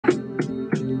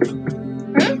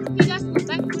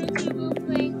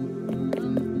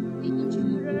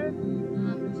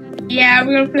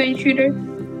Alright, we're gonna play Intruder.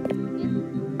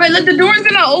 Alright, look, the door's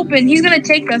gonna open. He's gonna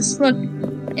take us. Look.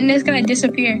 And it's gonna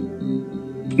disappear.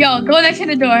 Yo, go next to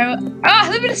the door. Ah,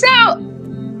 let us out!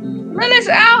 Let us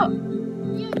out!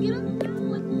 Yeah, get up there.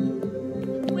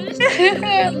 Wait, let's the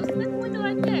window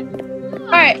right there.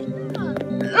 Alright.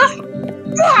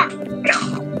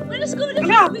 Wait, let's go to the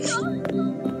window.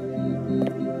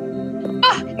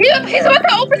 He's about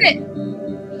to open it.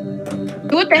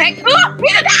 What the heck?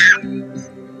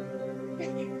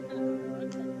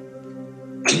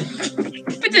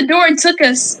 Opened the door and took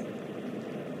us.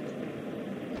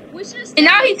 And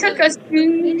now he took us to...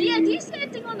 Yeah, do you see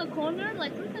anything on the corner?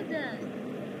 Like, look at that.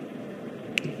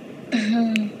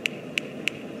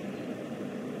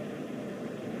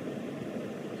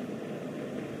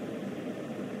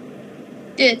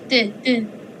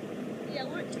 Yeah,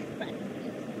 we're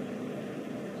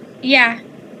Yeah.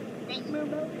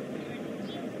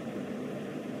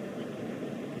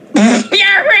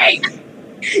 You're right.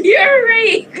 You're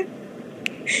right.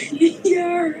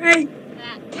 You're right.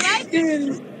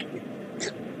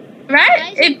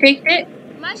 Right? It picked it.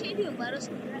 Imagine if you let us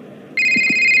do that.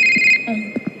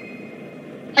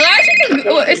 Imagine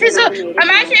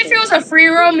if it was a free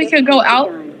roam, we could go out.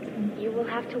 You will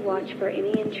have to watch for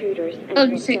any intruders. Oh,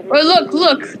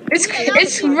 look.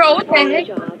 It's bro, what the heck?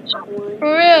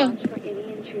 For real. Watch for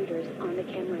any intruders on the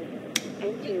cameras.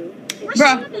 And 2, if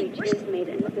Bro. a breach is made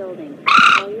in the building,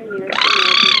 call your nearest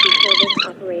emergency service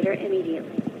operator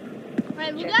immediately.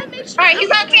 Alright, we gotta make sure. Alright, he's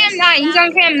on cam 9. He's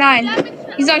on cam 9.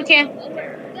 He's on cam. We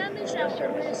gotta make sure our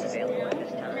purpose is down.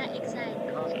 Not excited.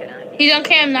 He's on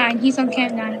cam 9. He's on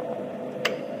cam 9. Wait,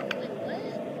 what?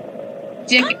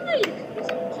 He's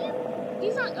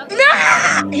He's on. No!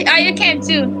 Oh, you're cam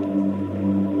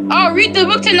 2. Oh, read the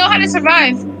book to know how to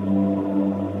survive.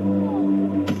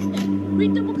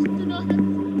 Read the book to know how to survive.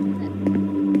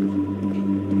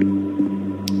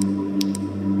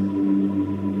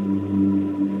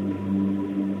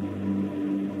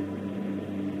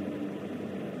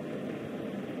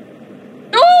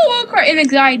 In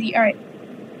anxiety. All right.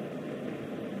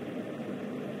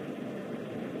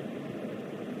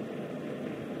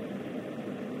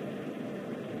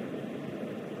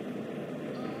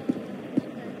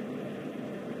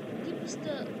 Keep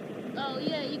the. Oh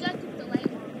yeah, you gotta keep the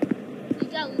light on. We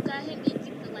got him and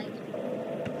keep the light on.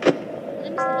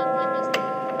 Let me see.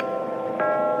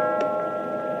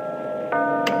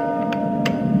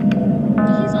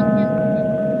 He's on camera.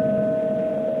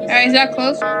 Alright, is that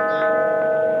close?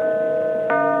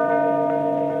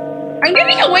 I'm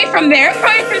getting away from there.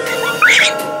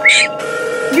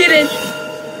 Get in.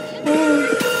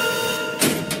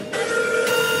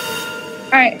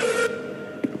 Alright.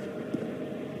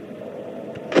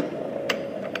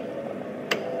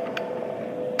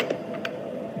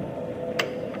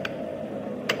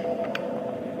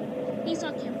 He's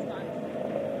on camera.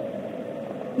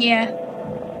 Yeah.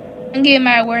 I'm getting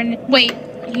my awareness. Wait,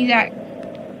 he's at.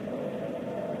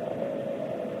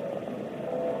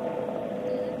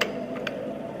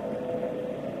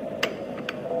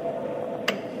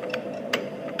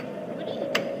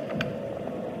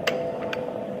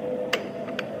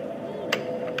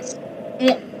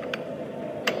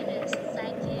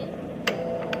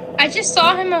 I just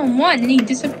saw him on 1 and he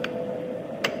disappeared.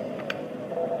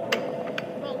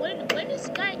 Bro, where does this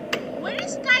guy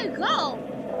go?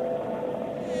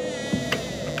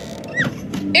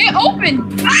 It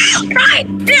opened! Ah, right!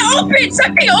 It opened!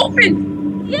 Something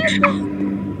opened! Yes!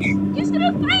 He's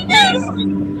gonna find us!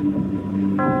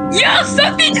 Yo,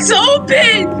 something's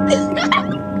open!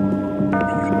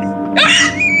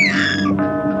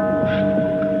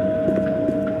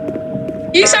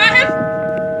 You saw him?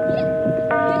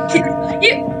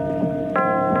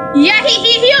 Yeah,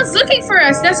 he was looking for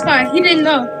us. That's fine. He didn't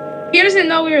know. He doesn't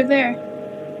know we were there.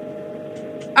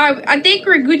 I think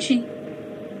we're Gucci.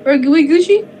 We're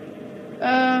Gucci?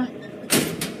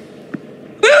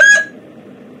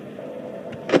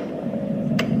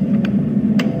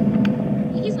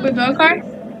 With dog car?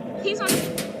 He's on.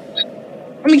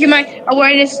 Let me get my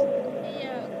awareness.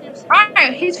 Yeah.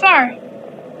 Alright, he's far.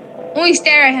 Only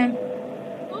stare at him.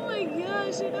 Oh my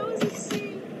gosh, that was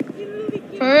insane. He really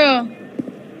came. For real.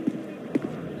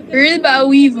 We're really about to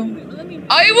weave him.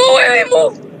 I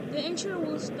move! The intro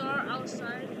will start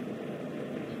outside.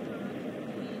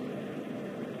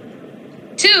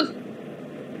 2.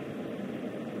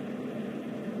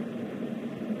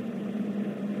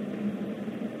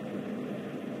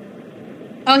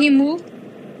 Oh, he moved?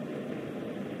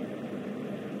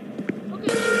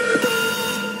 Okay.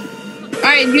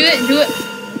 Alright, do it.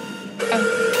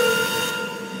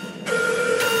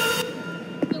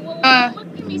 What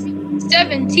can we see?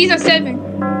 7. He's on 7.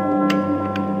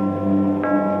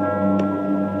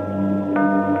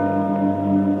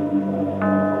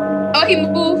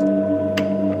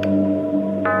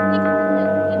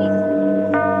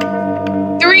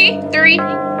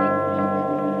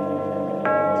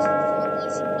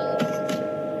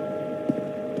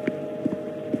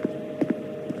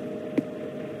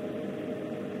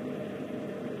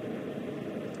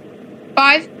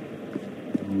 5.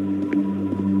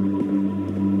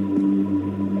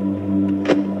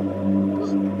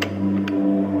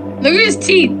 Look at his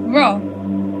teeth, bro.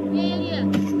 Yeah.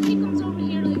 He comes over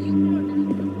here like you more than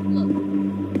look.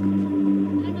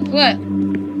 What?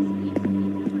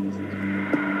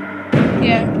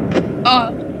 Yeah.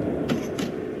 Oh,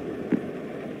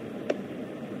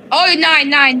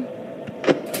 9.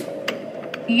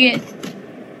 Yeah.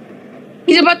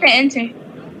 He's about to enter.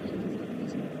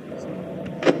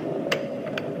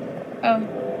 Oh.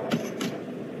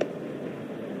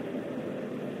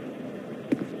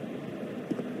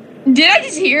 Did I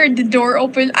just hear the door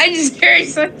open? I just heard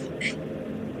something.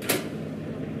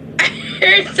 I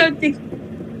heard something.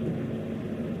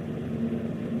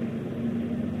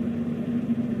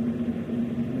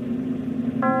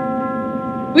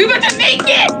 We about to make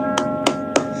it!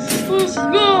 Let's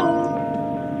go.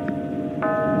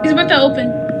 He's about to open.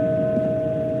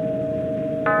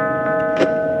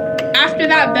 After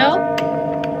that bell.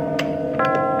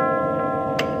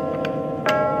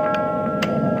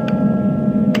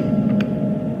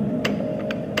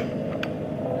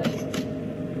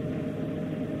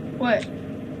 What?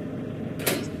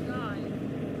 This guy.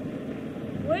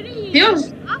 Where did he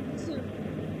Feels. up to?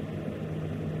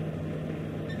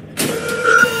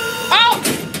 Oh!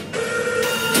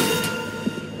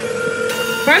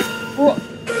 What?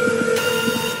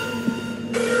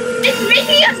 It's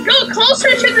making us go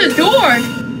closer to the door.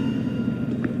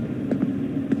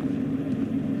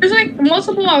 There's like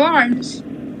multiple alarms.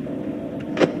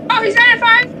 Oh, he's 9 at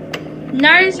 5.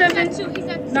 9 and 7. He's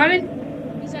at 2. Not in.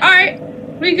 He's at All right,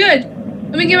 we good.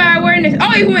 Let me get my awareness.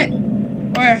 Oh, he went.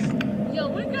 Where? Yo,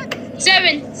 we're good.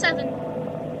 7. 7.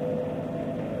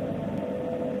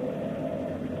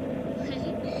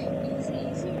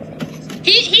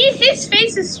 His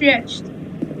face is stretched.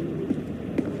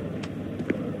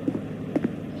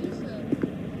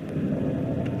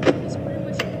 He's pretty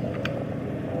much.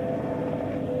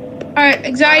 All right,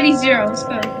 anxiety 0. Let's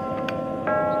go.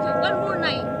 Okay, one more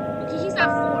night. Okay, he's at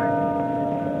 4.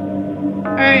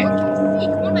 All right.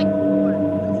 One like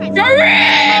 4.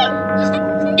 Jordan!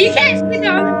 You can't sit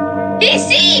down. He's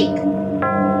sick.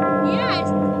 Yes.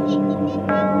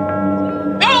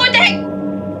 Oh, what the heck?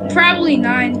 Probably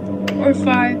 9 or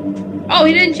 5. Oh,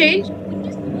 he didn't change.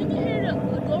 When you hear the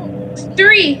door.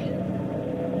 3.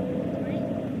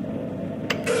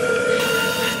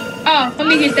 Oh, let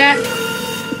me get that.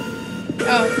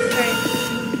 Oh, right.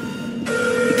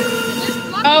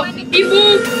 Oh, he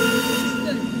moved.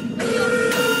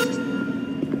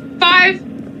 5.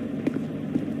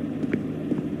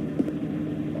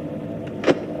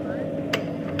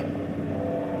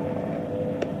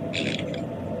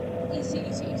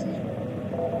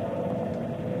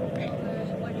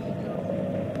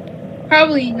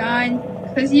 Probably 9,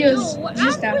 because he was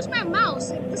just out. Where's my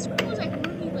mouse? Like, the screen was like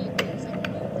really like this.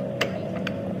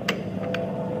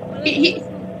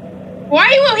 Why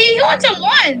he went to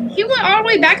 1? He went all the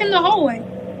way back in the hallway.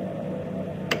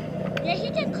 Yeah, he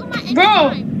can come at any Bro,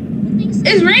 time.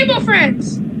 it's Rainbow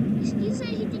Friends. He said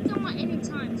he can come at any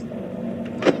time.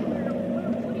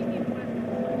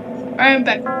 Alright, I'm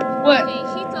back. What?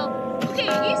 Okay,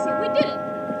 easy, we did it.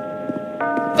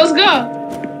 Let's go.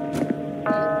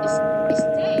 It's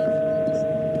day.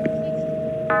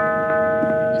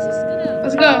 This is gonna.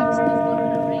 Let's go.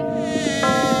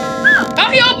 Oh,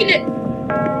 he opened it.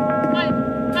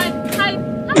 Hi.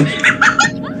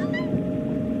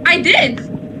 I did.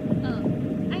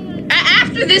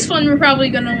 After this one, we're probably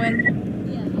gonna win.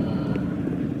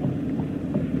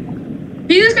 Yeah.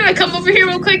 He's just gonna come over here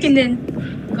real quick and then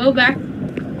go back.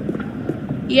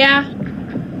 Yeah.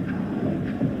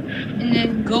 And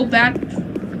then go back.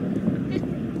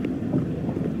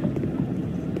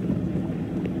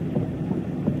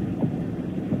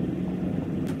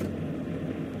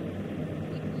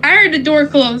 I heard the door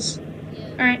close. Yeah.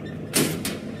 Alright.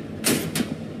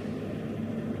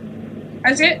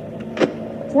 That's it?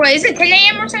 What, is it 10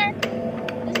 a.m. or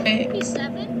something? Maybe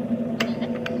 7?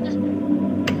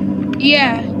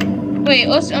 Yeah. Wait,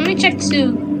 let me check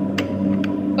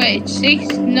 2. Wait,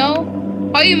 6?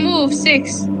 No. Oh, you moved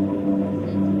 6.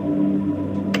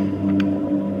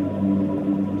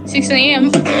 6 a.m.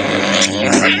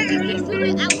 He's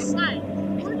literally outside.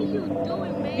 What are you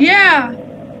doing, man? Yeah.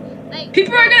 Like,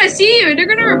 People are gonna see you. They're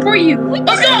gonna report you.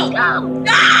 Let's go!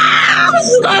 Ah!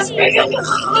 Stop!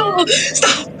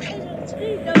 Stop!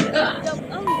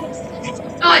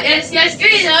 Oh, yes,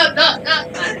 screen up.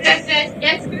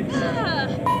 Yes.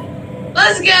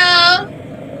 Let's go!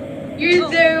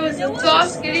 There was a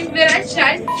boss getting better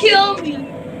trying to kill me.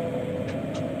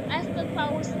 I have the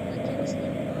powers of the kids.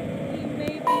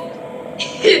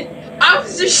 Maybe. I'm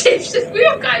officer shifts. We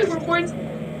have guys reports.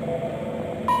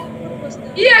 What was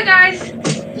that? Yeah, guys. He took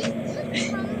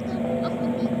from of the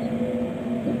people.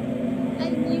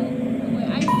 And you, wait,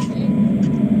 I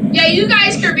Yeah, you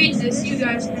guys can read this. You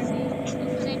guys can.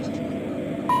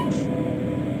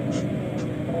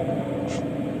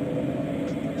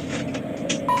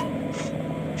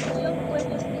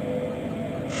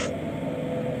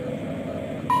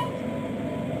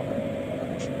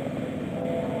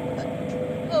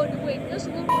 Oh, wait, there's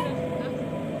one more.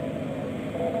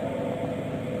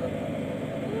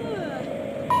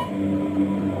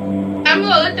 I'm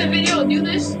gonna let the video do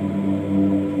this. It's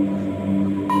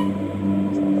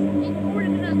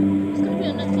gonna be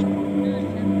another.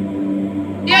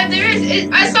 Yeah, there is.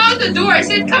 I saw the door. It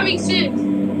said coming soon.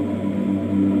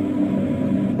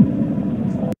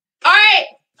 All right.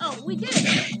 Oh, we did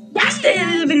it. That's the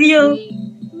end of the video.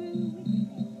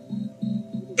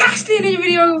 That's the end of the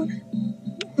video.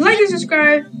 Like and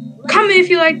subscribe. Comment if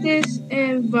you like this,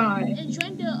 and bye. And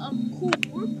join the cool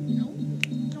group, you know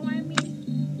what I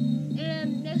mean?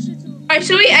 And next to Alright,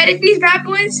 should we edit these bad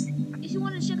boys? if you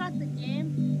want to check out the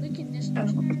game, link in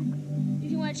description.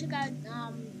 If you want to check out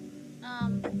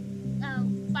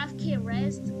 5K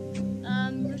Rest,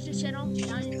 there's the channel.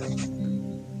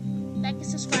 Like and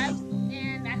subscribe,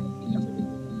 and I hope you enjoy.